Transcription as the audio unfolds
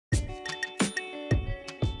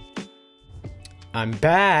I'm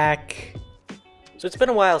back! So it's been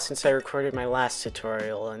a while since I recorded my last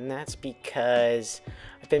tutorial, and that's because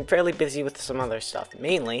I've been fairly busy with some other stuff.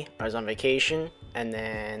 Mainly, I was on vacation, and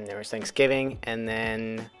then there was Thanksgiving, and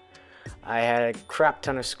then I had a crap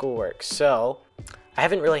ton of schoolwork, so I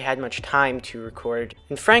haven't really had much time to record.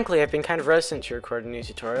 And frankly, I've been kind of reticent to record a new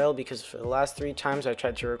tutorial because for the last 3 times I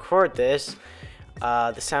tried to record this,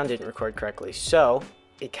 the sound didn't record correctly, so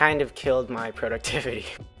it kind of killed my productivity.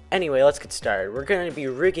 Anyway, let's get started. We're going to be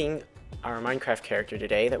rigging our Minecraft character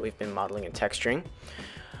today that we've been modeling and texturing.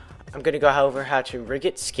 I'm going to go over how to rig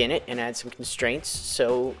it, skin it, and add some constraints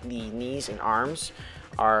so the knees and arms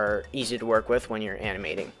are easy to work with when you're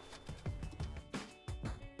animating.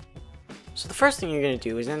 So the first thing you're going to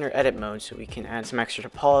do is enter edit mode so we can add some extra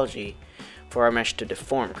topology for our mesh to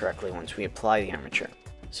deform correctly once we apply the armature.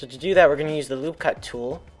 So to do that, we're going to use the loop cut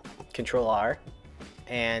tool, Control R,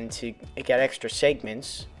 and to get extra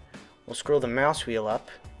segments, we'll scroll the mouse wheel up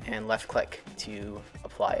and left click to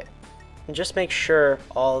apply it. And just make sure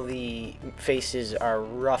all the faces are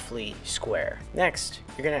roughly square. Next,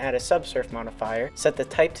 you're going to add a subsurf modifier, set the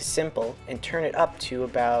type to simple, and turn it up to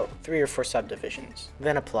about 3 or 4 subdivisions.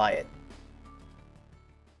 Then apply it.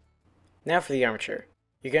 Now for the armature.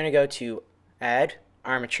 You're going to go to Add,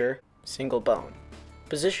 Armature, Single Bone.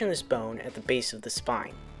 Position this bone at the base of the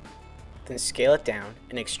spine. Then scale it down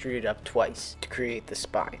and extrude it up twice to create the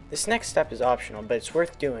spine. This next step is optional, but it's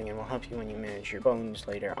worth doing and will help you when you manage your bones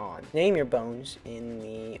later on. Name your bones in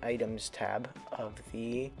the Items tab of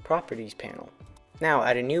the Properties panel. Now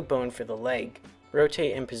add a new bone for the leg,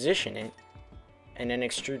 rotate and position it, and then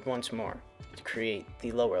extrude once more to create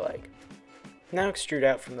the lower leg. Now extrude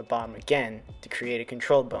out from the bottom again to create a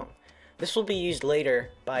control bone. This will be used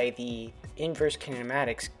later by the inverse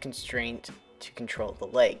kinematics constraint to control the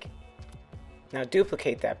leg. Now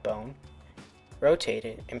duplicate that bone, rotate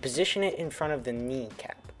it, and position it in front of the knee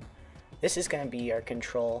cap. This is going to be our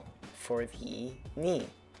control for the knee,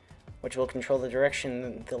 which will control the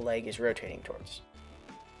direction the leg is rotating towards.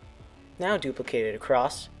 Now duplicate it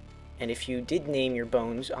across, and if you did name your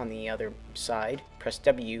bones on the other side, press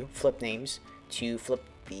W, flip names, to flip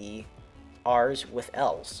the R's with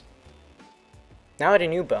L's. Now add a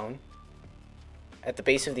new bone at the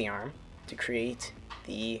base of the arm to create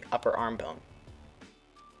the upper arm bone.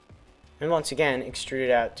 And once again, extrude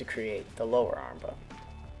it out to create the lower arm bone.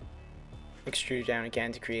 Extrude it down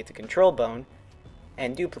again to create the control bone,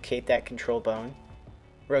 and duplicate that control bone,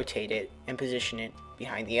 rotate it, and position it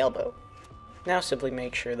behind the elbow. Now simply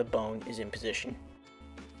make sure the bone is in position.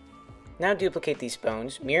 Now duplicate these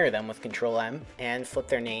bones, mirror them with Control M, and flip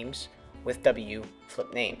their names with W,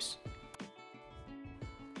 flip names.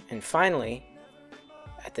 And finally,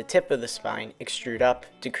 at the tip of the spine, extrude up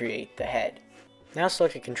to create the head. Now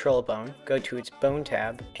select a control bone, go to its bone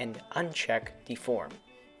tab, and uncheck deform.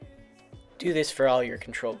 Do this for all your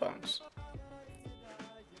control bones.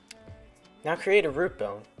 Now create a root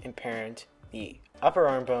bone and parent the upper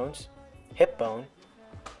arm bones, hip bone,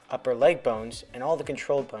 upper leg bones, and all the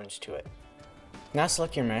control bones to it. Now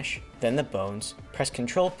select your mesh, then the bones, press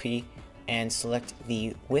Ctrl P, and select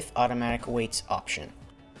the with automatic weights option.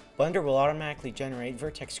 Blender will automatically generate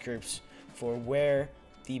vertex groups for where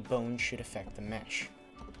the bone should affect the mesh.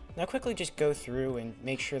 Now quickly just go through and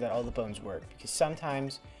make sure that all the bones work, because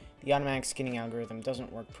sometimes the automatic skinning algorithm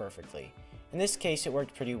doesn't work perfectly. In this case it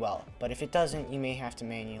worked pretty well, but if it doesn't, you may have to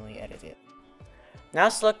manually edit it. Now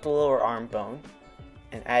select the lower arm bone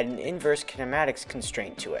and add an inverse kinematics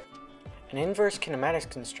constraint to it. An inverse kinematics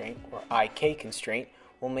constraint, or IK constraint,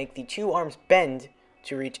 will make the 2 arms bend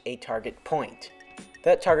to reach a target point.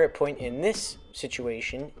 That target point in this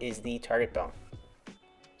situation is the target bone.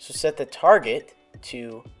 So set the target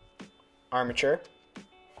to armature,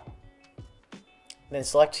 then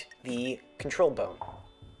select the control bone.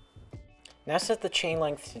 Now set the chain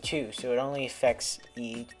length to 2 so it only affects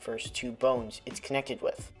the first 2 bones it's connected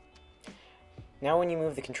with. Now when you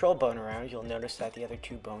move the control bone around, you'll notice that the other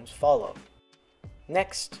 2 bones follow.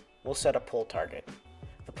 Next, we'll set a pull target.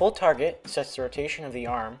 The pull target sets the rotation of the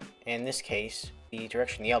arm, and in this case, the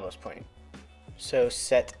direction the elbow is pointing. So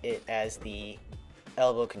set it as the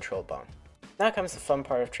elbow control bone. Now comes the fun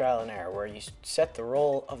part of trial and error, where you set the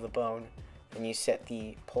roll of the bone, then you set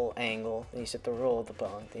the pull angle, then you set the roll of the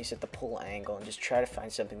bone, then you set the pull angle, and just try to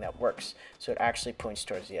find something that works so it actually points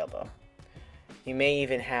towards the elbow. You may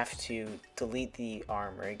even have to delete the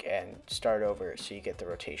arm rig and start over so you get the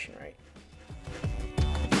rotation right.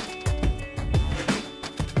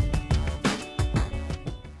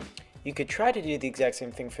 You could try to do the exact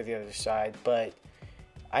same thing for the other side, but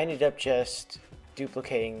I ended up just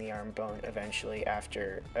duplicating the arm bone eventually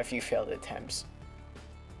after a few failed attempts.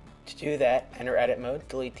 To do that, enter edit mode,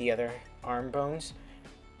 delete the other arm bones,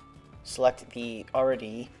 select the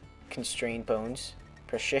already constrained bones,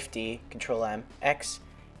 press Shift D, Control M, X,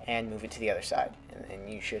 and move it to the other side, and then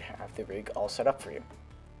you should have the rig all set up for you.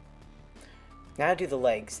 Now do the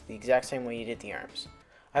legs the exact same way you did the arms.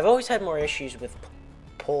 I've always had more issues with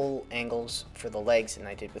pull angles for the legs than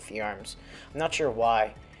I did with the arms. I'm not sure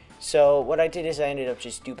why. So what I did is I ended up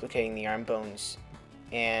just duplicating the arm bones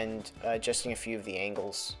and adjusting a few of the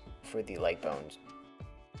angles for the leg bones.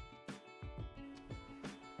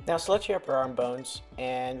 Now select your upper arm bones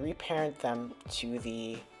and reparent them to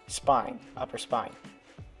the spine, upper spine,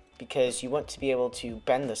 because you want to be able to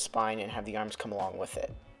bend the spine and have the arms come along with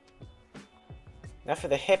it. Now for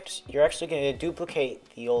the hips, you're actually going to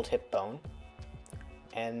duplicate the old hip bone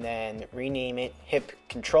and then rename it hip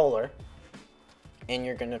controller, and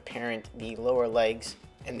you're going to parent the lower legs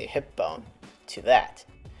and the hip bone to that.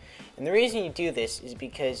 And the reason you do this is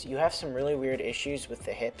because you have some really weird issues with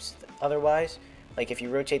the hips otherwise. Like if you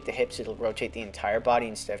rotate the hips, it'll rotate the entire body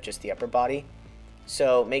instead of just the upper body.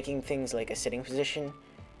 So making things like a sitting position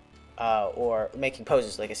or making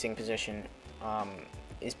poses like a sitting position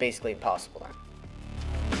is basically impossible then.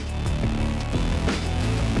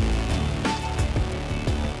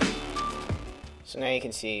 So now you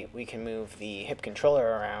can see we can move the hip controller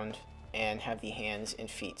around and have the hands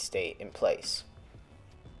and feet stay in place.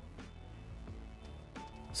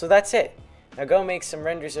 So that's it. Now go make some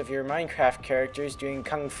renders of your Minecraft characters doing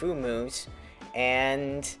kung fu moves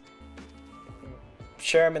and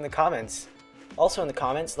share them in the comments. Also in the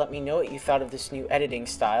comments, let me know what you thought of this new editing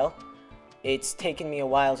style. It's taken me a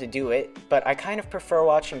while to do it, but I kind of prefer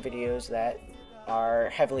watching videos that are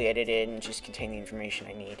heavily edited and just contain the information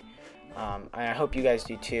I need. And I hope you guys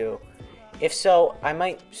do too. If so, I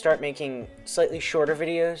might start making slightly shorter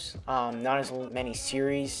videos, not as many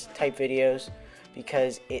series type videos,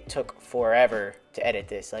 because it took forever to edit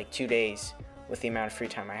this, like 2 days with the amount of free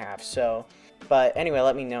time I have. So, but anyway,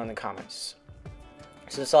 let me know in the comments.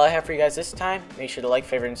 So that's all I have for you guys this time. Make sure to like,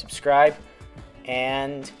 favorite, and subscribe,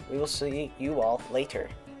 and we will see you all later.